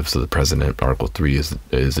executive, so the president. Article 3 is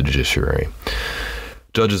the judiciary.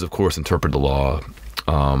 Judges, of course, interpret the law.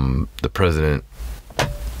 The president,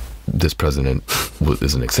 this president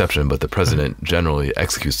is an exception, but the president generally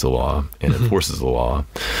executes the law and enforces the law,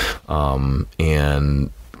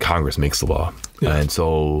 and Congress makes the law. Yeah. And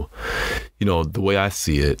so, the way I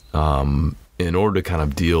see it, in order to kind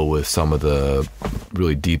of deal with some of the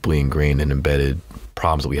really deeply ingrained and embedded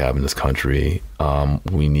problems that we have in this country,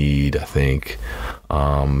 we need, I think,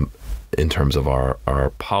 in terms of our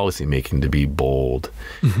policy making, to be bold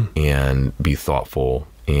and be thoughtful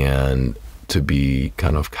and to be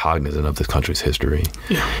kind of cognizant of this country's history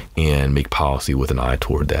and make policy with an eye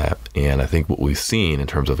toward that. And I think what we've seen in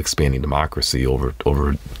terms of expanding democracy over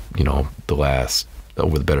the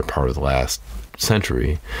better part of the last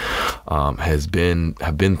century have been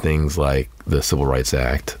things like the Civil Rights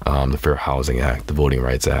Act, the Fair Housing Act, the Voting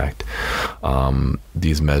Rights Act,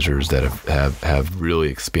 these measures that have really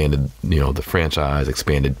expanded, the franchise,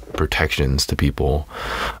 expanded protections to people,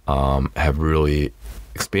 have really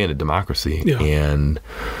expanded democracy. Yeah. And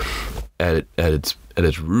at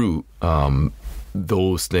its root,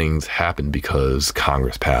 those things happened because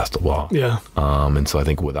Congress passed a law. Yeah. And so I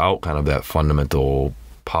think without kind of that fundamental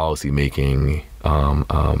policy making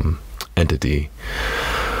entity,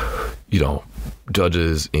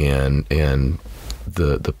 judges and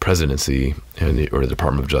the presidency or the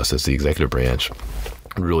Department of Justice, the executive branch,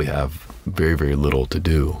 really have very, very little to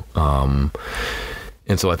do.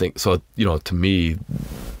 And so I think, to me,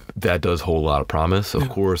 that does hold a lot of promise. Of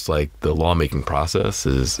course, like the lawmaking process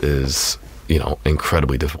is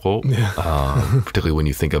incredibly difficult, particularly when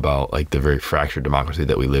you think about like the very fractured democracy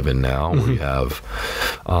that we live in now, where you have,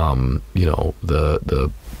 the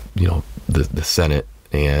Senate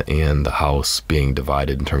and the House being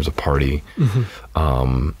divided in terms of party,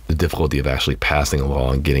 the difficulty of actually passing a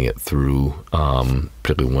law and getting it through,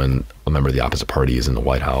 particularly when a member of the opposite party is in the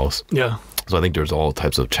White House. Yeah. So I think there's all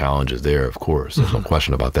types of challenges there, of course. There's no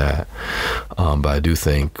question about that. But I do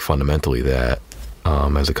think fundamentally that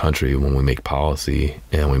as a country, when we make policy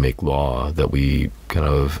and we make law, that we kind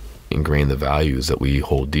of ingrain the values that we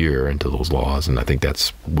hold dear into those laws. And I think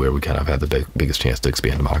that's where we kind of have the biggest chance to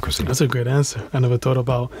expand democracy. That's a great answer. I never thought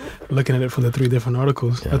about looking at it from the 3 different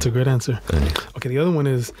articles. Yeah. That's a great answer. Thanks. Okay, the other one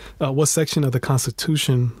is, what section of the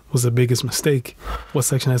Constitution was the biggest mistake? What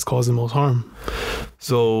section has caused the most harm?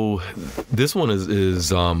 So this one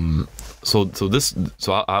is I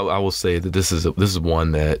will say that this is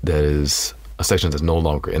one that is a section that's no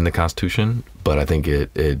longer in the Constitution, but I think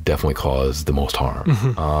it definitely caused the most harm.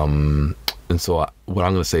 And so what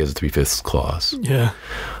I'm going to say is the 3/5 clause. Yeah.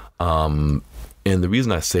 And the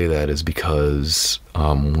reason I say that is because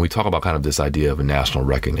when we talk about kind of this idea of a national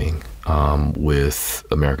reckoning with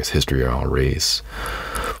America's history around race,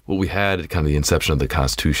 what we had at kind of the inception of the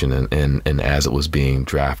Constitution and as it was being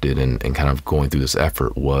drafted and kind of going through this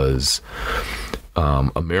effort was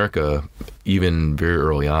America, even very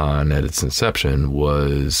early on at its inception,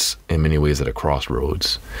 was in many ways at a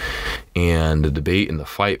crossroads. And the debate and the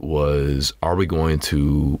fight was, what are we going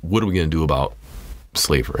to do about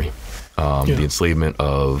slavery? The enslavement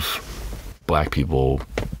of Black people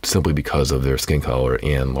simply because of their skin color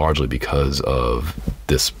and largely because of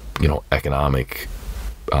this, economic,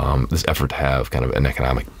 this effort to have kind of an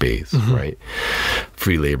economic base, right?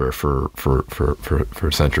 Free labor for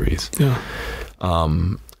centuries. Yeah.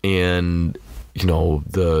 And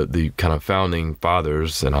the kind of founding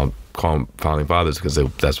fathers, and I'll call them founding fathers because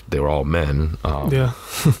they were all men.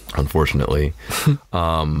 Unfortunately,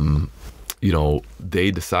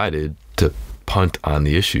 they decided to punt on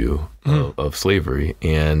the issue of slavery,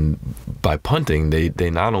 and by punting, they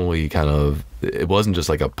not only kind of, it wasn't just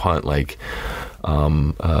like a punt, like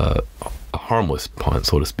a harmless punt,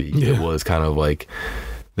 so to speak. Yeah. It was kind of like,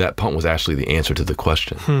 that punt was actually the answer to the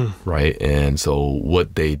question, right? And so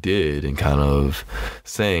what they did in kind of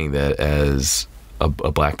saying that as a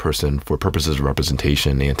Black person, for purposes of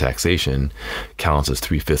representation and taxation, counts as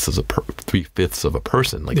 3/5 of a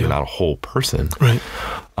person, like they're not a whole person, right?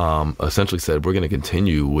 Essentially said, we're going to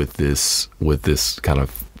continue with this kind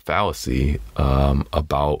of fallacy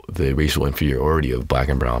about the racial inferiority of Black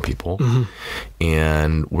and brown people,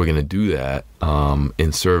 and we're going to do that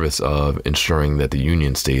in service of ensuring that the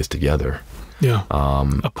Union stays together. Yeah,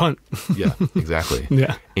 a punt. Yeah, exactly.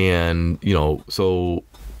 Yeah, and so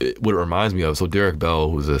what it reminds me of, so Derek Bell,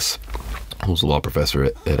 who's this who was a law professor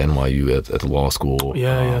at NYU at the law school.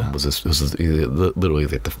 Was literally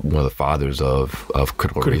like one of the fathers of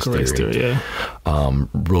critical race theory.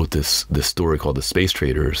 Wrote this story called The Space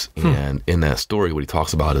Traders, and in that story, what he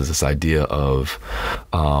talks about is this idea of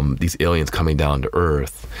these aliens coming down to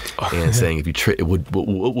Earth and saying, if you trade,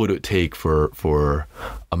 what would it take for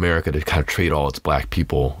America to kind of trade all its black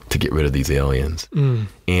people to get rid of these aliens?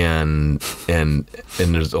 And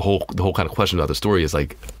there's the whole kind of question about the story is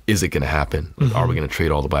like, is it going to happen? Are we going to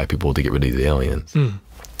trade all the black people to get rid of these aliens?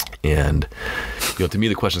 And to me,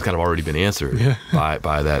 the question's kind of already been answered by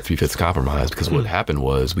that 3/5 compromise, because what happened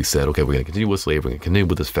was we said, okay, we're going to continue with slavery, we're going to continue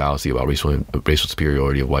with this fallacy about racial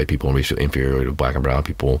superiority of white people and racial inferiority of black and brown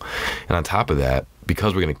people, and on top of that,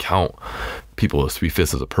 because we're going to count people as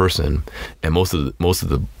 3/5 of a person, and most of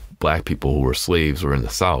the black people who were slaves were in the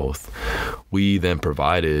South, we then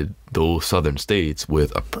provided those southern states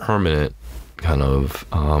with a permanent kind of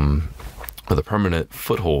with a permanent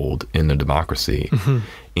foothold in the democracy,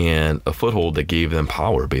 and a foothold that gave them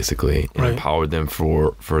power, basically, and empowered them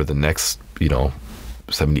for the next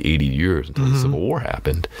 70, 80 years until the Civil War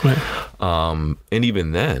happened. And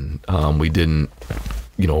even then, we didn't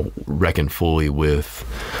reckon fully with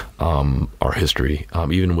our history,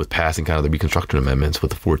 even with passing kind of the Reconstruction Amendments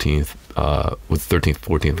with the 13th,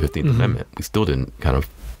 14th, 15th Amendment. We still didn't kind of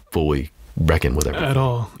fully reckon with everything. At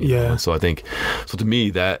all, yeah. So I think, to me,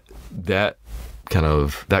 that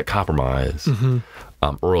compromise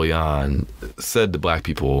early on said to black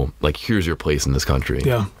people, like, here's your place in this country.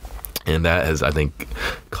 Yeah. And that has, I think,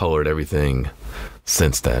 colored everything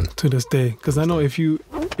since then. To this day. Because I know if you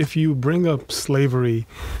bring up slavery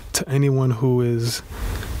to anyone who is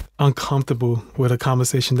uncomfortable with a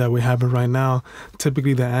conversation that we're having right now,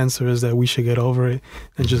 typically the answer is that we should get over it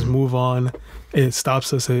and just move on. It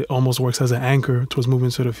stops us. It almost works as an anchor towards moving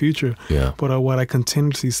to the future. Yeah. But what I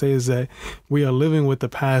continuously say is that we are living with the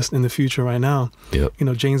past and the future right now. Yep.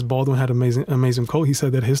 James Baldwin had an amazing quote. He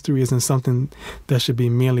said that history isn't something that should be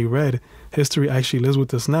merely read. History actually lives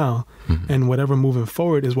with us now, and whatever moving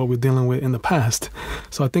forward is what we're dealing with in the past.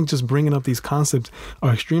 So I think just bringing up these concepts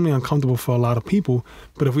are extremely uncomfortable for a lot of people,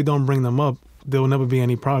 but if we don't bring them up, there will never be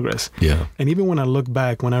any progress. Yeah. And even when I look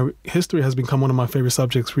back, history has become one of my favorite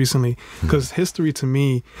subjects recently, because history to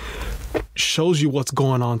me shows you what's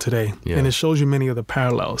going on today, and it shows you many of the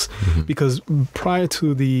parallels. Because prior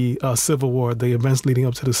to the Civil War, the events leading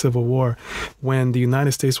up to the Civil War, when the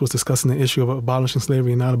United States was discussing the issue of abolishing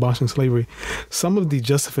slavery and not abolishing slavery, some of the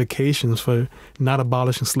justifications for not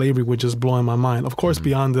abolishing slavery were just blowing my mind. Of course,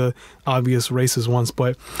 beyond the obvious racist ones,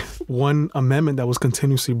 but one amendment that was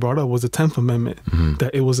continuously brought up was the 10th Amendment,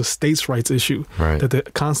 that it was a states' rights issue, that the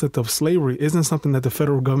concept of slavery isn't something that the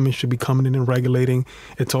federal government should be coming in and regulating.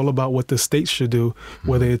 It's all about what the states should do,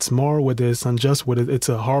 whether it's moral, whether it's unjust, whether it's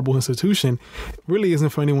a horrible institution. It really isn't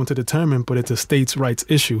for anyone to determine, but it's a states' rights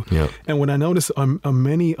issue. And what I notice are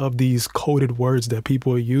many of these coded words that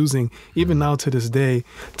people are using, even now to this day,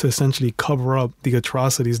 to essentially cover up the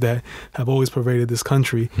atrocities that have always pervaded this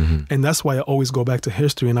country. And that's why I always go back to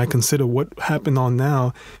history, and I consider what happened on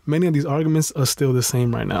now. Many of these arguments are still the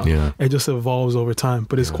same right now. It just evolves over time.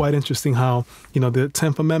 But it's quite interesting how, the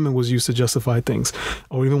 10th Amendment was used to justify things,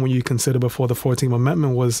 or even when you consider before the 14th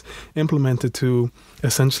Amendment was implemented to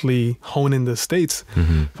essentially hone in the states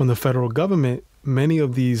from the federal government, many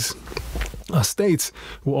of these states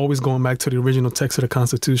were always going back to the original text of the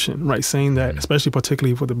Constitution, right? Saying that, especially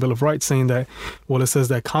particularly for the Bill of Rights, saying that, well, it says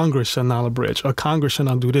that Congress shall not abridge, or Congress shall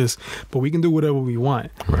not do this, but we can do whatever we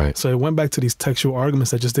want. Right. So it went back to these textual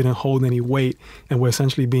arguments that just didn't hold any weight and were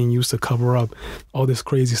essentially being used to cover up all this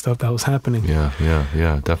crazy stuff that was happening.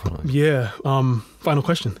 Yeah, definitely. Yeah. Final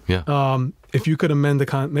question. Yeah. If you could amend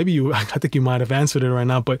I think you might have answered it right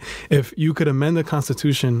now, but if you could amend the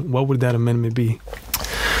Constitution, what would that amendment be?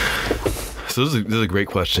 So this is a great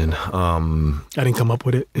question. I didn't come up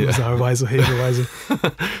with it. It was our advisor, his advisor.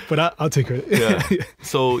 But I'll take credit. Yeah.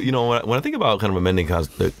 So, when I think about kind of amending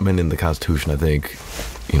the Constitution, I think,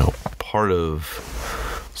 part of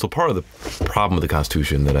the problem with the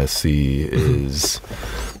Constitution that I see is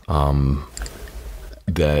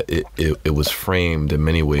that it was framed in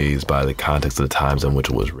many ways by the context of the times in which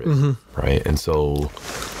it was written, right? And so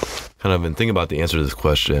kind of in thinking about the answer to this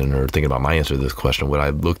question, or thinking about my answer to this question, what I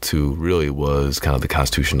looked to really was kind of the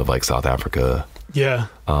Constitution of like South Africa, the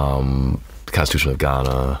Constitution of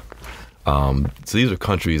Ghana. So these are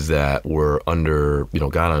countries that were under,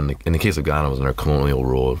 Ghana, in the case of Ghana, was under colonial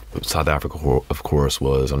rule. South Africa, of course,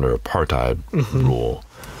 was under apartheid rule.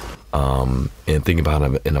 And thinking about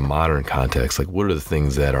it in a modern context, like what are the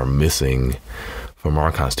things that are missing from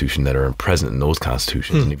our Constitution that are present in those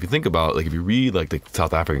constitutions. And if you think about, like, if you read, like, the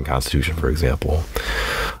South African Constitution, for example,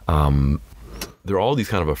 there are all these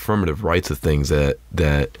kind of affirmative rights of things that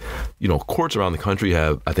courts around the country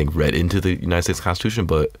have, I think, read into the United States Constitution,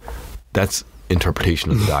 but that's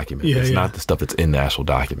interpretation of the document. It's not the stuff that's in the actual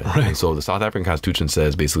document. Right. And so the South African Constitution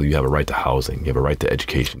says basically you have a right to housing, you have a right to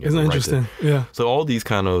education. Isn't that interesting? Yeah. So all these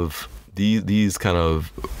kind of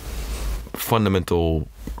fundamental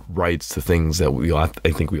rights to things that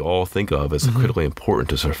I think we all think of as critically important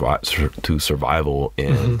to survival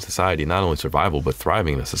in society, not only survival but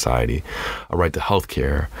thriving in a society, a right to health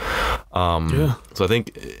care. So I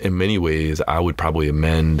think in many ways I would probably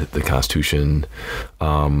amend the Constitution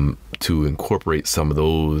to incorporate some of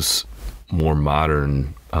those more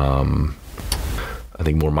modern elements,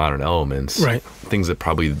 right? Things that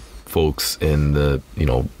probably folks in the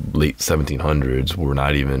late 1700s were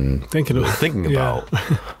not even thinking about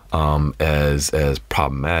as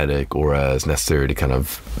problematic or as necessary to kind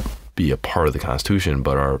of be a part of the Constitution,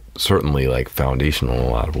 but are certainly like foundational in a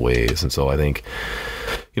lot of ways. And so I think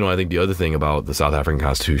the other thing about the South African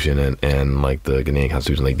Constitution and like the Ghanaian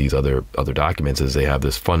Constitution, like these other documents, is they have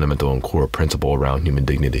this fundamental and core principle around human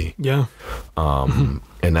dignity. Yeah. And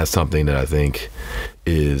that's something that I think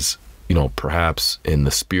is, perhaps in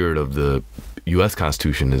the spirit of the U.S.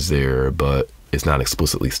 Constitution is there, but it's not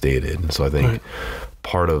explicitly stated. So I think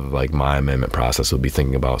part of like my amendment process would be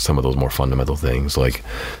thinking about some of those more fundamental things like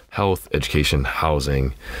health, education,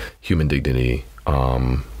 housing, human dignity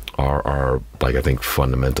are like, I think,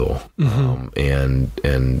 fundamental. And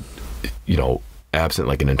absent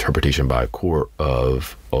like an interpretation by a court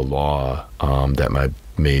of a law that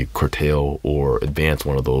may curtail or advance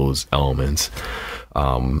one of those elements,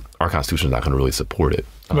 our Constitution is not going to really support it.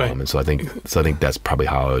 And so I think that's probably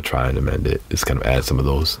how I would try and amend it, is kind of add some of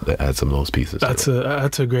those pieces. That's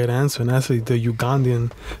a great answer. And actually, the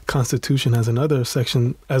Ugandan Constitution has another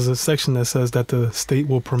section, that says that the state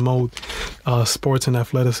will promote sports and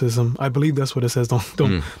athleticism. I believe that's what it says.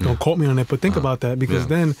 Don't quote me on it, but think about that, because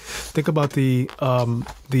then think about the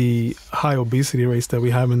high obesity rates that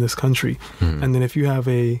we have in this country, and then if you have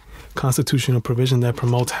a constitutional provision that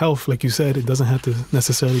promotes health, like you said, it doesn't have to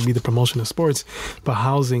necessarily be the promotion of sports, but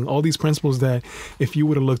housing, all these principles that if you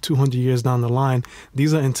were to look 200 years down the line,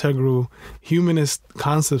 these are integral humanist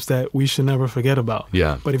concepts that we should never forget about.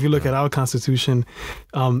 But if you look at our Constitution,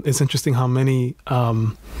 it's interesting how many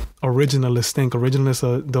originalists think. Originalists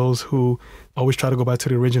are those who always try to go back to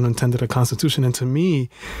the original intent of the Constitution. And to me,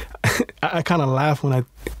 I kind of laugh when I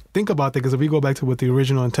think about that, because if we go back to what the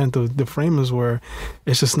original intent of the framers were,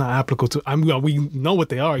 it's just not applicable to. we know what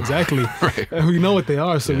they are exactly. We know what they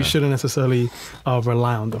are, so we shouldn't necessarily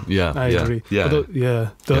rely on them. I agree. But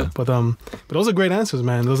those are great answers,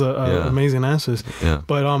 man. Those are amazing answers.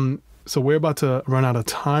 But so we're about to run out of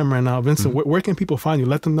time right now. Vincent, where can people find you?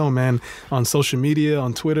 Let them know, man, on social media,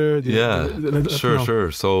 on Twitter.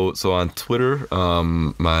 Sure. So on Twitter,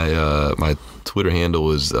 my Twitter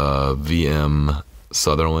handle is VM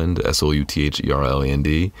Southerland,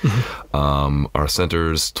 Southerland. Our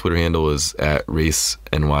center's Twitter handle is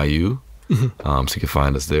 @RaceNYU. So you can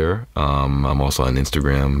find us there. I'm also on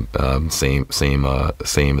Instagram,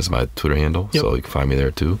 same as my Twitter handle. So you can find me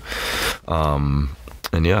there too.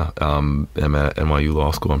 And I'm at NYU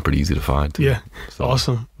Law School. I'm pretty easy to find too.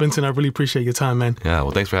 Awesome. Vincent, I really appreciate your time, man.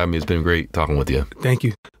 Well, thanks for having me. It's been great talking with you. Thank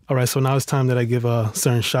you. All right, so now it's time that I give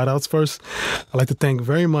certain shout outs first. I'd like to thank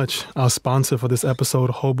very much our sponsor for this episode,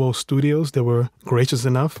 Hobo Studios. They were gracious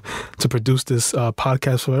enough to produce this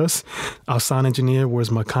podcast for us. Our sound engineer was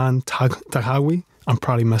Makan Tahawi. I'm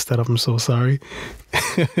probably messed that up. I'm so sorry.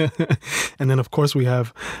 And then, of course, we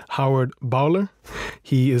have Howard Bowler.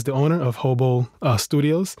 He is the owner of Hobo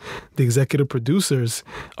Studios. The executive producers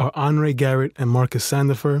are Andre Garrett and Marcus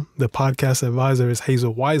Sandifer. The podcast advisor is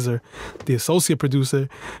Hazel Weiser. The associate producer,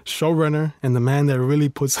 showrunner, and the man that really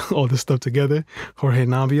puts all this stuff together, Jorge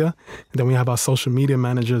Navia. And then we have our social media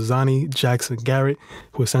manager, Zani Jackson Garrett,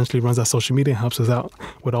 who essentially runs our social media and helps us out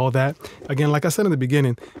with all that. Again, like I said in the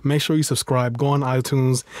beginning, make sure you subscribe. Go on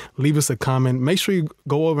iTunes, leave us a comment. Make sure you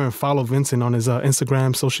go over and follow Vincent on his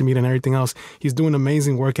Instagram, social media, and everything else. He's doing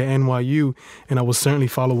amazing work at NYU, and I will certainly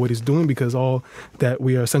follow what he's doing, because all that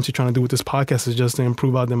we are essentially trying to do with this podcast is just to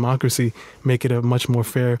improve our democracy, make it a much more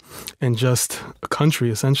fair and just country,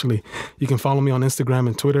 essentially. You can follow me on Instagram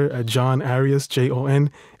and Twitter at John Arias,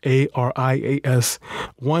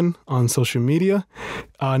 JONARIAS1 on social media.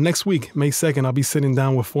 Next week, May 2nd, I'll be sitting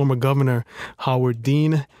down with former Governor Howard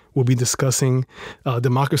Dean. We'll be discussing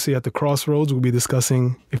democracy at the crossroads. We'll be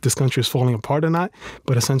discussing if this country is falling apart or not.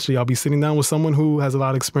 But essentially, I'll be sitting down with someone who has a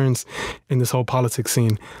lot of experience in this whole politics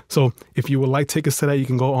scene. So if you would like tickets to that, you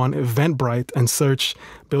can go on Eventbrite and search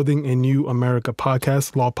Building a New America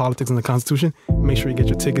podcast, Law, Politics, and the Constitution. Make sure you get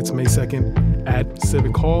your tickets May 2nd at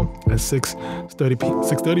Civic Hall at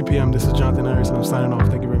 6:30 p.m. This is Jonathan Arias, and I'm signing off.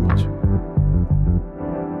 Thank you very much.